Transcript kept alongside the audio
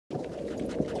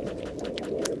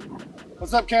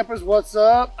What's up, campers? What's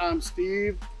up? I'm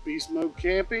Steve, BeastMode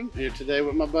Camping, here today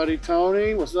with my buddy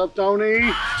Tony. What's up,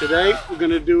 Tony? Today we're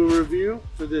gonna do a review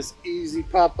for this easy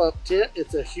pop-up tent.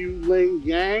 It's a Hui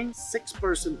LingYang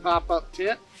 6-person pop-up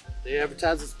tent. They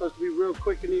advertise it's supposed to be real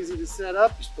quick and easy to set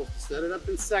up. You're supposed to set it up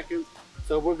in seconds.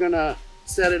 So we're gonna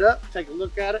set it up, take a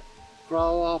look at it,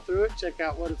 crawl all through it, check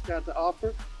out what it's got to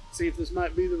offer, see if this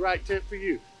might be the right tent for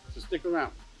you. So stick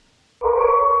around.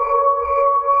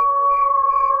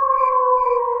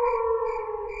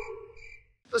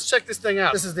 Let's check this thing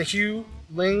out. This is the Hui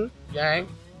LingYang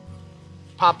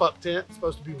pop-up tent. It's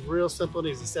supposed to be real simple and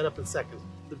easy, set up in seconds.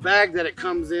 The bag that it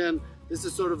comes in, this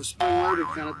is sort of a spring-loaded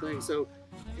kind of thing, so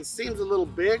it seems a little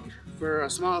big for a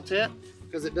small tent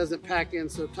because it doesn't pack in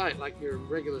so tight like your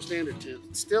regular standard tent.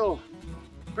 It's still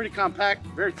pretty compact,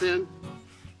 very thin,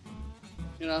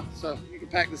 you know, so you can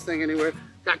pack this thing anywhere.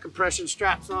 Got compression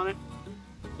straps on it,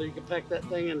 so you can pack that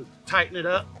thing and tighten it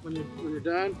up when you're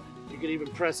done. You can even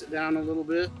press it down a little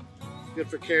bit. Good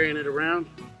for carrying it around.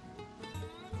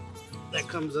 That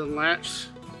comes unlatched.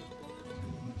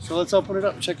 So let's open it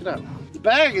up and check it out. The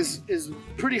bag is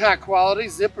pretty high quality.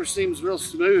 Zipper seems real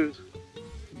smooth.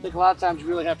 I think a lot of times you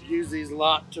really have to use these a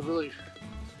lot to really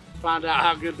find out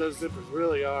how good those zippers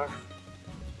really are.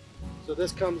 So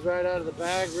this comes right out of the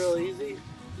bag real easy.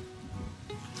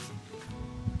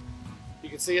 You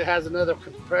can see it has another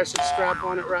compression strap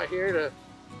on it right here to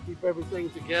keep everything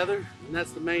together, and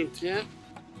that's the main tent.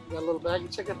 You got a little baggie.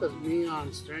 Check out those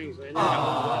neon strings, man. So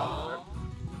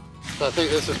I think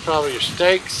this is probably your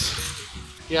stakes.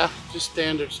 Yeah, just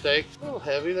standard stakes. A little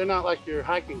heavy. They're not like your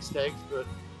hiking stakes, but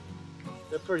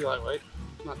they're pretty lightweight.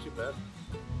 Not too bad.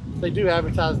 They do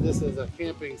advertise this as a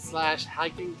camping /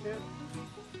 hiking tent,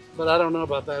 but I don't know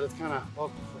about that. It's kind of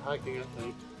bulky for hiking, I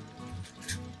think.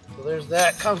 So there's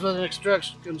that. Comes with an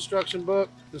instruction book,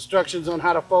 instructions on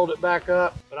how to fold it back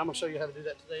up, but I'm gonna show you how to do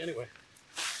that today anyway.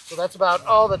 So that's about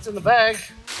all that's in the bag.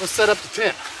 Let's set up the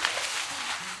tent.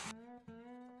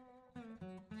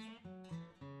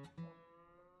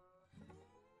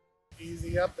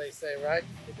 Easy up, they say, right?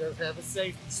 It does have a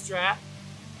safety strap.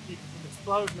 Keep it from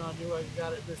exploding on you while you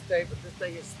got it this day, but this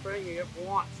thing is springy. It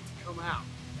wants to come out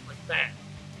like that.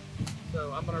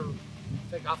 So I'm gonna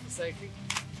take off the safety.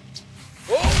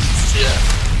 Oh, shit!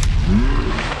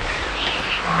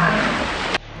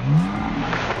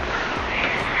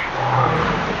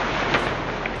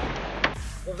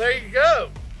 Well, there you go.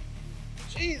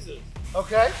 Jesus.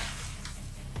 Okay.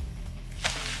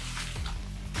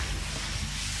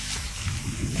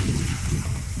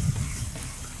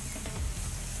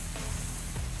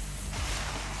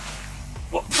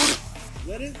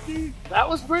 That is, dude? That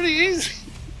was pretty easy.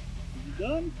 You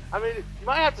done? I mean, you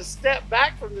might have to step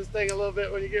back from this thing a little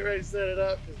bit when you get ready to set it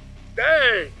up.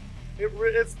 Dang,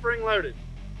 it's spring loaded.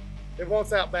 It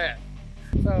wants out bad.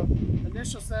 So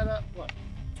initial setup, what,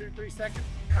 2-3 seconds?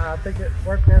 I think it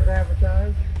worked as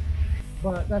advertised,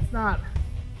 but that's not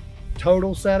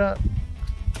total setup.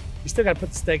 You still got to put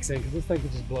the stakes in because this thing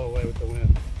could just blow away with the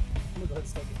wind. I'm gonna go ahead and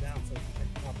stake it down so you can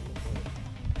take the top and look for it.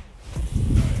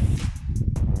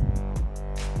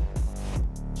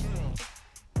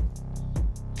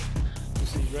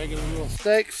 These regular little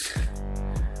stakes.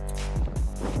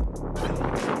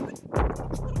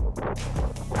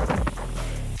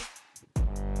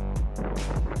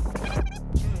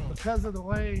 Because of the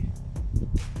way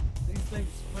these things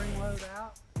spring load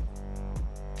out,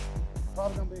 it's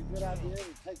probably gonna be a good idea to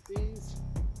take these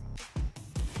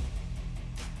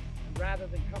and rather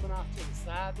than coming off to the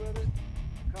side with it,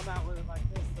 come out with it like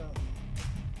this so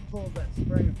it pulls that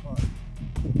spring apart.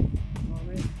 You know what I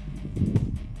mean?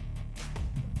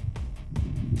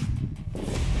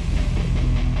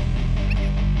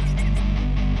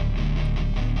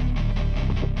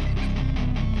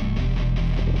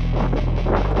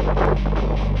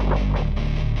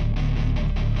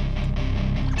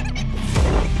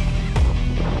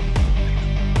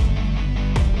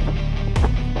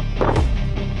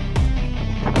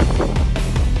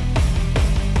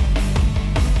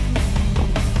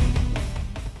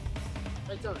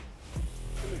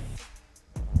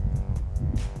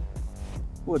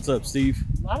 What's up, Steve?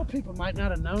 A lot of people might not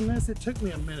have known this. It took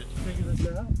me a minute to figure this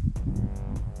out.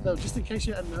 So just in case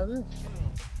you hadn't known this,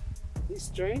 these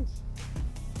strings,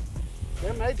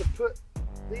 they're made to put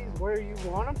these where you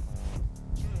want them.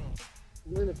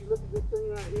 And then if you look at this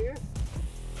thing right here,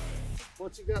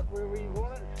 once you got where you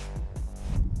want it,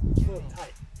 it's a little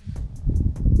tight.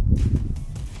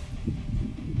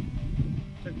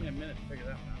 Took me a minute to figure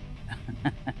that one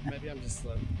out. Maybe I'm just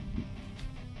slow.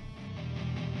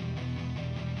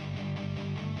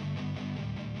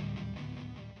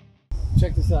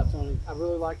 Check this out. about, Tony. I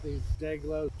really like these day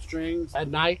glow strings at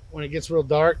night when it gets real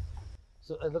dark.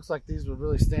 So it looks like these would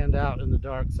really stand out in the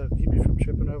dark, so keep you from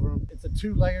tripping over them. It's a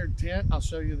 2-layered tent. I'll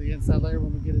show you the inside layer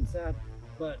when we get inside.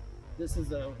 But this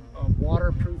is a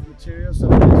waterproof material, so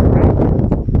when it's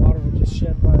raining, water will just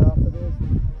shed right off of this.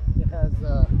 It has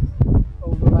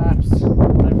overlaps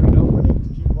on every opening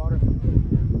to keep water from getting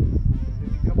in.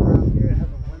 If you come around here, it has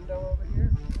a window over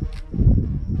here.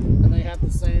 And they have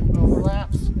the same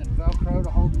overlaps and Velcro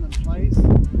to hold them in place.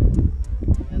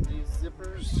 And these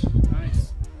zippers,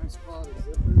 nice quality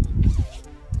zippers.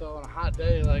 So on a hot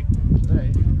day like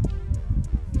today,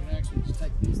 you can actually just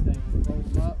take these things and roll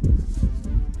them up. And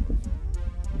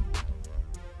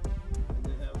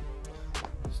they have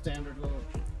a standard little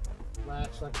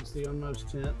latch like you see on most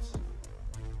tents.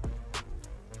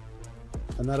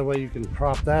 And that way you can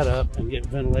prop that up and get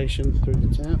ventilation through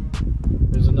the tent.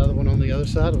 There's another one on the other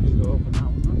side. We can go open that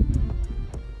one up.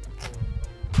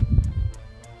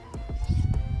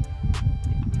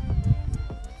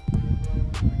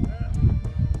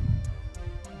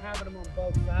 Having them on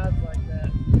both sides like that,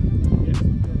 get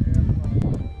some good airflow.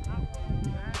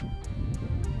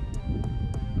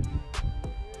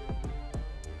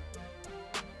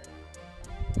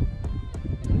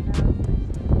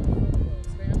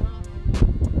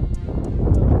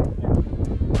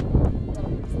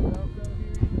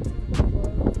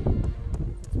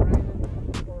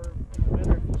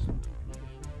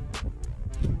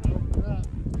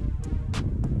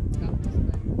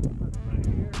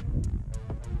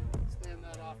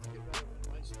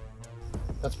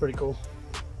 That's pretty cool.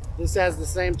 This has the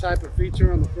same type of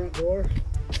feature on the front door.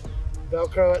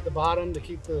 Velcro at the bottom to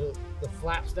keep the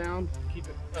flaps down, keep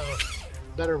it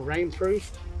better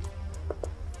rainproof.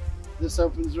 This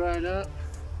opens right up.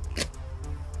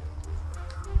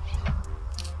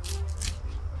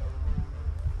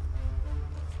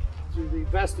 To the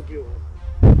vestibule.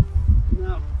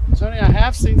 Now, Tony, I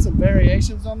have seen some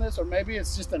variations on this, or maybe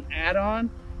it's just an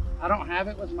add-on. I don't have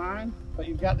it with mine, but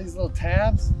you've got these little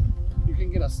tabs. You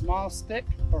can get a small stick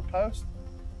or post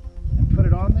and put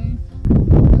it on these,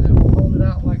 and it will hold it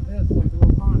out like this, like a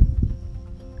little pond.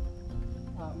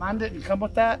 Mine didn't come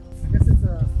with that. I guess it's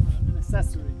an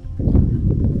accessory.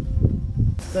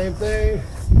 Same thing,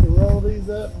 you can roll these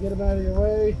up, get them out of your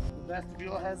way. The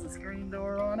vestibule has a screen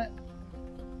door on it,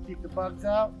 keep the bugs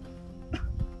out. It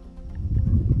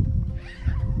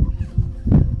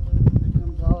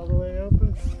comes all the way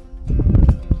open. You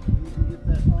can get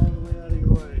that all the way out of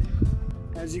your way.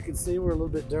 As you can see, we're a little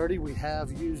bit dirty. We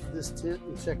have used this tent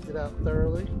and checked it out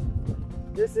thoroughly.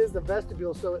 This is the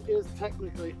vestibule, so it is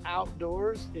technically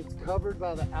outdoors. It's covered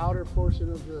by the outer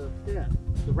portion of the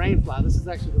tent, the rain fly. This is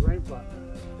actually the rain fly.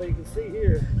 But you can see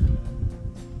here,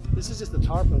 this is just a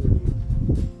tarp underneath.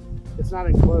 It's not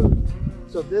enclosed.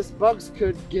 So this bugs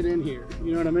could get in here,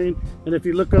 you know what I mean? And if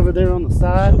you look over there on the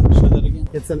side, Show that again.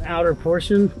 it's an outer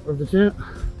portion of the tent.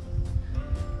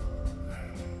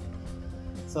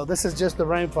 So this is just the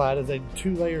rain fly. It is a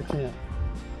 2-layer tent.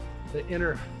 The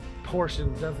inner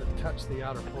portion doesn't touch the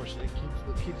outer portion. It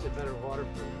keeps it better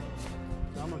waterproof.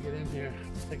 So I'm gonna get in here,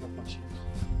 take off my shoes.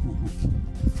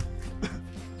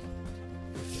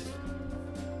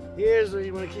 Here's where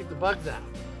you want to keep the bugs out.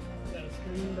 Got a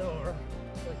screen door,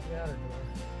 like the outer door.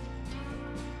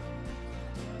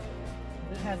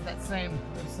 It has the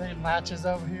same latches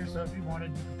over here, so if you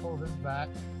wanted, you could pull this back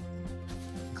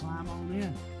and climb on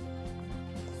in.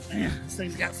 Man, this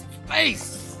thing's got some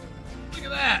space. Look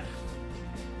at that.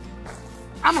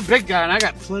 I'm a big guy and I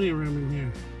got plenty of room in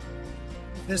here.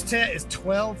 This tent is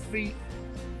 12 feet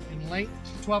in length,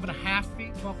 12 and a half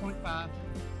feet, 12.5.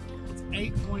 It's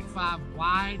 8.5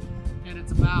 wide, and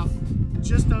it's about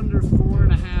just under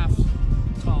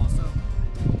 4.5 tall. So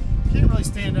you can't really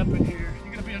stand up in here.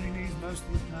 You're gonna be on your knees most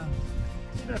of the time.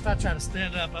 Even if I try to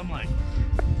stand up, I'm like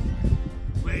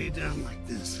way down like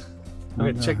this.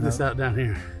 Okay, check this out down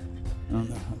here.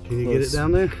 Can you get it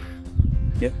down there?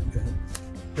 Yep. Go ahead.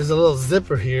 There's a little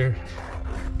zipper here.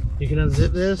 You can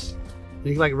unzip this.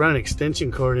 You can like run an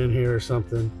extension cord in here or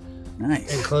something.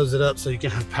 Nice. And close it up so you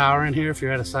can have power in here if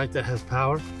you're at a site that has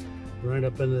power. Run it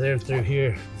up into there and through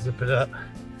here. Zip it up.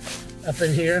 Up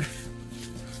in here.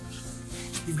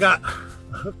 You've got a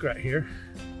hook right here.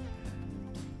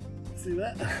 See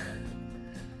that?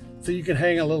 So you can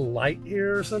hang a little light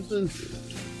here or something.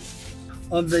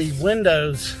 On the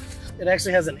windows, it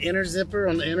actually has an inner zipper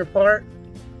on the inner part,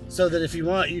 so that if you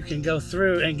want, you can go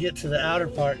through and get to the outer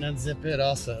part and unzip it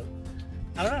also.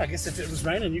 I don't know, I guess if it was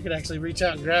raining, you could actually reach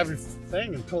out and grab your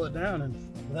thing and pull it down and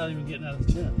without even getting out of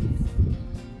the tent.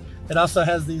 It also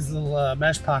has these little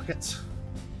mesh pockets.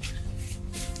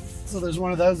 So there's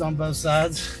one of those on both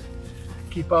sides.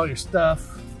 keep all your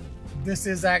stuff. This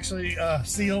is actually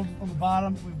sealed on the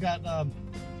bottom. We've got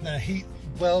the heat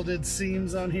welded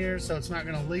seams on here, so it's not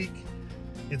gonna leak.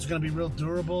 It's gonna be real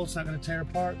durable. It's not gonna tear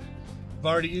apart. I've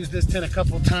already used this tent a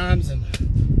couple of times, and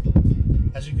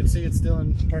as you can see, it's still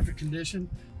in perfect condition.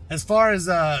 As far as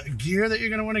gear that you're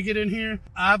gonna wanna get in here,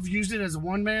 I've used it as a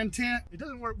one-man tent. It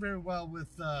doesn't work very well with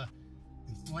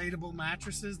inflatable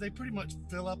mattresses. They pretty much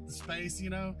fill up the space, you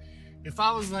know. If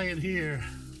I was laying here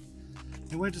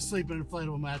and went to sleep in an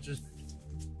inflatable mattress,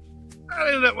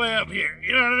 I'd end up way up here,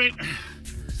 you know what I mean?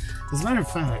 As a matter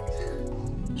of fact,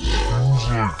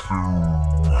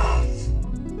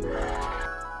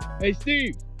 hey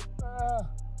Steve!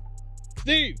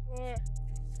 Steve!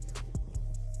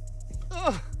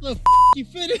 oh, The f you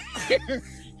fit in here!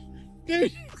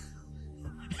 Dude!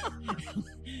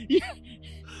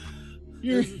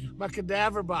 this is my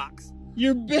cadaver box.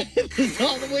 Your bed is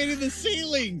all the way to the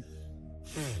ceiling!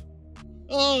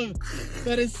 Oh,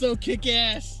 that is so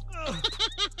kick-ass!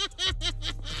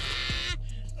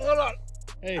 Hold on.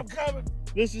 Hey, I'm coming.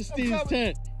 this is Steve's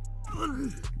tent.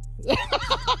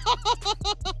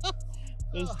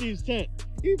 This is Steve's tent.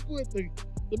 He put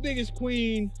the biggest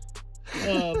queen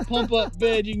pump-up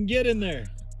bed you can get in there.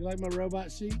 You like my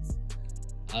robot sheets?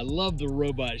 I love the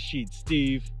robot sheets,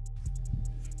 Steve.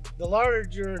 The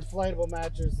larger inflatable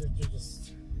mattresses are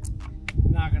just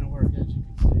not going to work, as you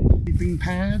can see. Sleeping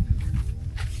pad.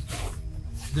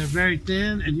 They're very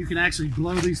thin, and you can actually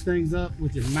blow these things up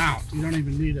with your mouth. You don't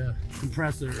even need a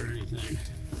compressor or anything.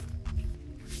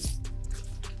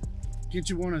 Get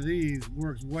you one of these,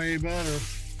 works way better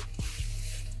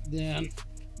than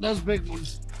those big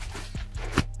ones.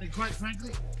 And quite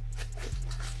frankly,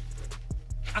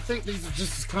 I think these are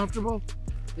just as comfortable.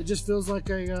 It just feels like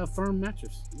a firm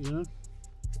mattress, you know?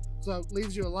 So it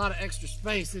leaves you a lot of extra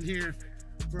space in here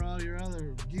for all your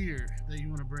other gear that you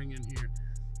want to bring in here.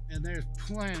 And there's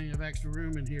plenty of extra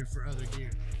room in here for other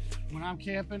gear. When I'm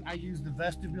camping, I use the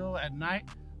vestibule at night.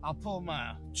 I'll pull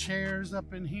my chairs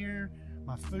up in here,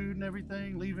 my food and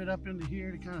everything, leave it up into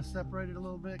here to kind of separate it a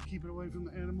little bit, keep it away from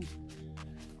the animals.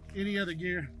 Any other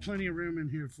gear, plenty of room in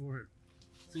here for it.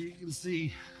 So you can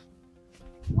see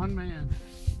one man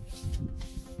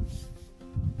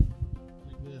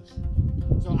like this.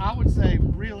 So I would say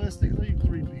realistically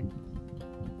 3 people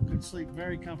could sleep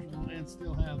very comfortable and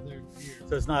still have their gear.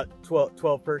 So it's not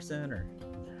 12 person or?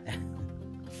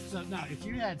 So no, if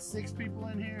you had 6 people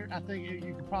in here, I think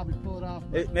you could probably pull it off.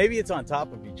 Maybe it's on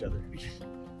top of each other.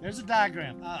 There's a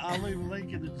diagram. I'll leave a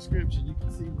link in the description. You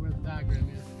can see where the diagram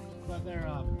is. But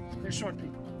they're short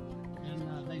people,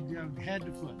 and they go head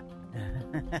to foot.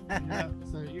 You know?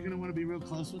 So you're gonna want to be real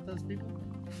close with those people.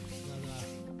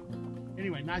 But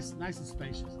anyway, nice and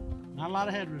spacious. Not a lot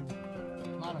of headroom,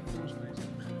 a lot of floor space.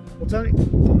 Well, Tony,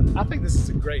 I think this is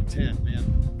a great tent, man.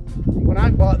 When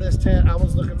I bought this tent, I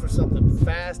was looking for something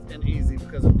fast and easy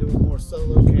because I'm doing more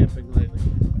solo camping lately.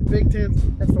 The big tents,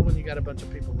 that's for when you got a bunch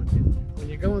of people with you. When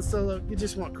you're going solo, you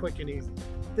just want quick and easy.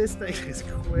 This thing is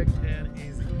quick and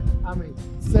easy. I mean,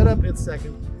 set up in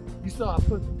seconds. You saw I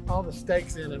put all the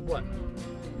stakes in what,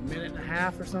 a minute and a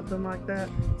half or something like that?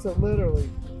 So literally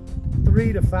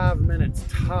 3 to 5 minutes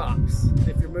tops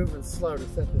if you're moving slow to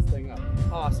set this thing up.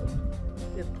 Awesome.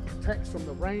 It protects from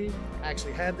the rain. I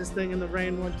actually had this thing in the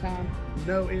rain one time.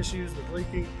 No issues with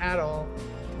leaking at all.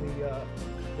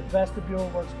 The vestibule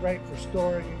works great for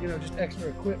storing, you know, just extra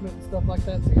equipment and stuff like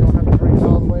that, so you don't have to bring it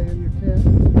all the way in your tent.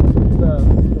 The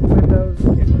windows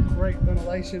get great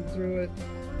ventilation through it.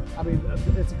 I mean,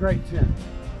 it's a great tent.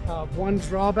 One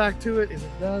drawback to it is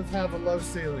it does have a low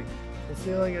ceiling. The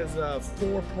ceiling is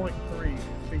 4.3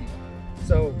 feet.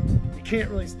 So you can't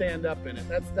really stand up in it.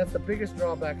 That's the biggest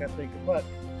drawback, I think. But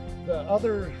the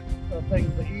other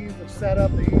things, the ease of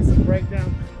setup, the ease of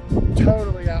breakdown,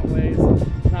 totally outweighs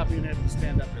not being able to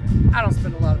stand up in it. I don't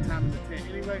spend a lot of time in the tent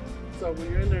anyway, so when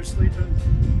you're in there sleeping,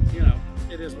 you know,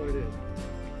 it is what it is.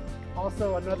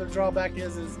 Also, another drawback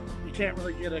is you can't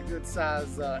really get a good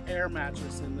size air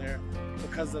mattress in there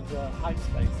because of the height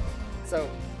space. So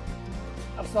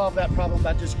I've solved that problem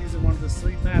by just using one of the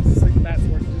sleep mats. The sleep mats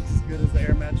work just as good as the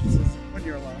air mattresses when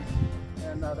you're alone,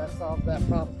 and that solves that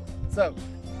problem. So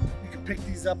you can pick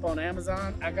these up on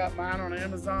Amazon. I got mine on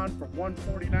Amazon for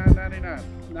 $149.99.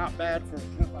 Not bad for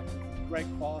like great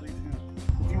quality tent.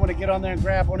 If you want to get on there and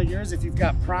grab one of yours, if you've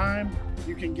got Prime,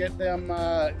 you can get them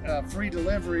free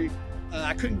delivery.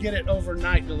 I couldn't get it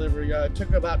overnight delivery. It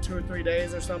took about 2 or 3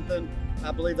 days or something.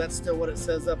 I believe that's still what it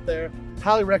says up there.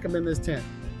 Highly recommend this tent.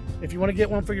 If you want to get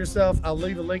one for yourself, I'll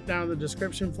leave a link down in the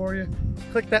description for you.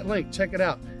 Click that link, check it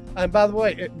out. And by the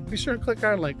way, be sure and click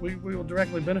our link. We will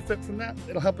directly benefit from that.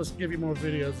 It'll help us give you more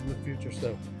videos in the future.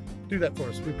 So do that for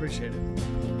us. We appreciate it.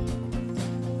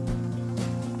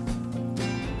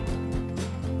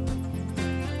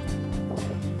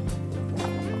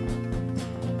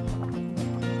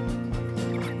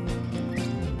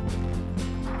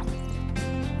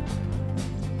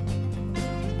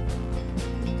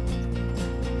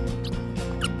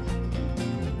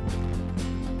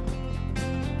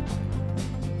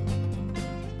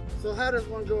 So how does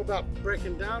one go about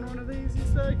breaking down one of these, you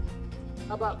say?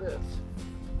 How about this?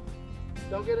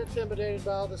 Don't get intimidated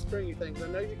by all the springy things. I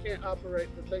know you can't operate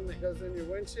the thing that goes in your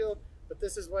windshield, but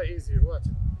this is way easier. Watch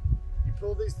it. You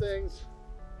pull these things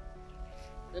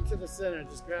into the center and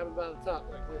just grab them by the top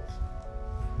like this.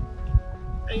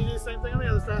 And you do the same thing on the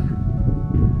other side.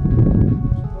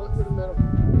 Just pull it to the middle.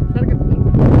 Try to get the middle.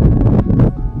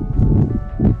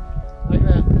 Like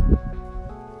that.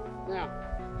 Now,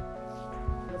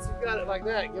 once you've got it like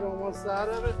that, get on one side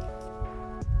of it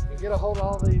and get a hold of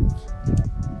all these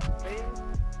beams.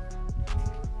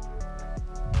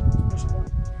 Push it on.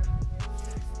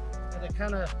 And it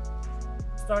kind of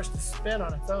starts to spin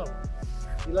on its own.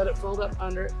 You let it fold up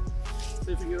under it.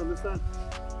 See if you can get on this side.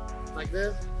 Like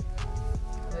this.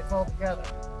 And they fold together.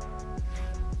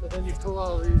 So then you pull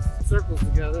all these circles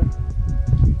together.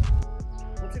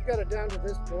 Once you've got it down to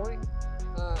this point,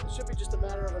 it should be just a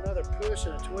matter of another push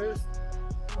and a twist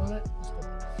on it. Just to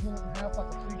pin it in half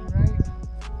like a figure eight.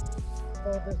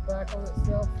 Fold this back on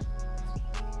itself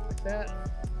like that.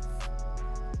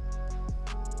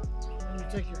 And you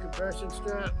take your compression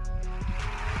strap,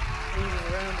 lean it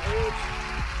around the edge.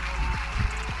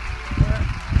 Like that.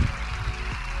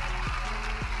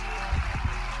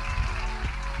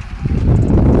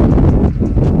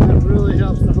 That really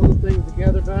helps to hold things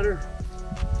together better.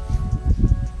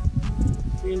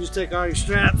 You can just take all your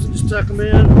straps and just tuck them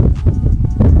in.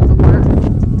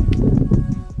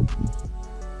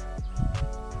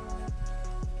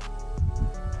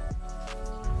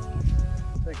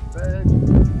 Take your bag.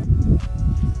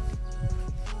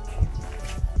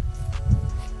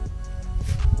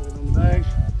 Put it on the bag.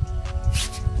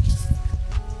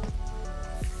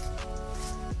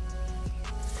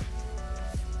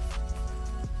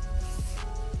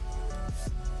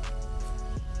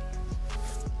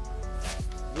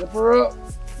 Zip her up.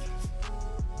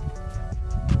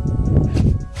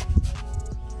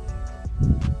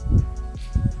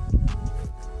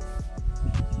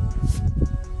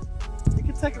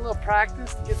 Take a little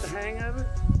practice to get the hang of it,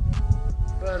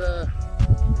 but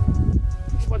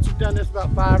once you've done this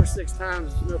about 5 or 6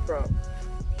 times, it's no problem.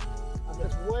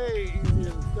 It's way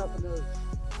easier than stuffing those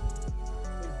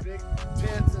big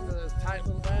pins into those tight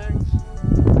little bags.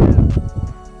 Yeah,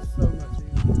 so much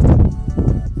easier,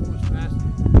 so much faster.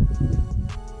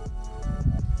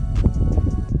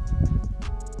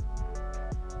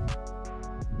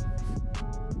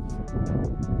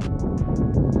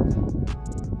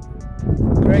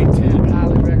 Great tent,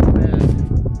 highly recommend.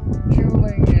 Hui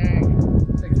LingYang,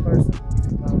 6-person,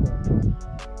 easy pop up.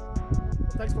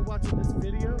 Well, thanks for watching this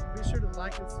video. Be sure to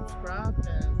like and subscribe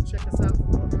and check us out for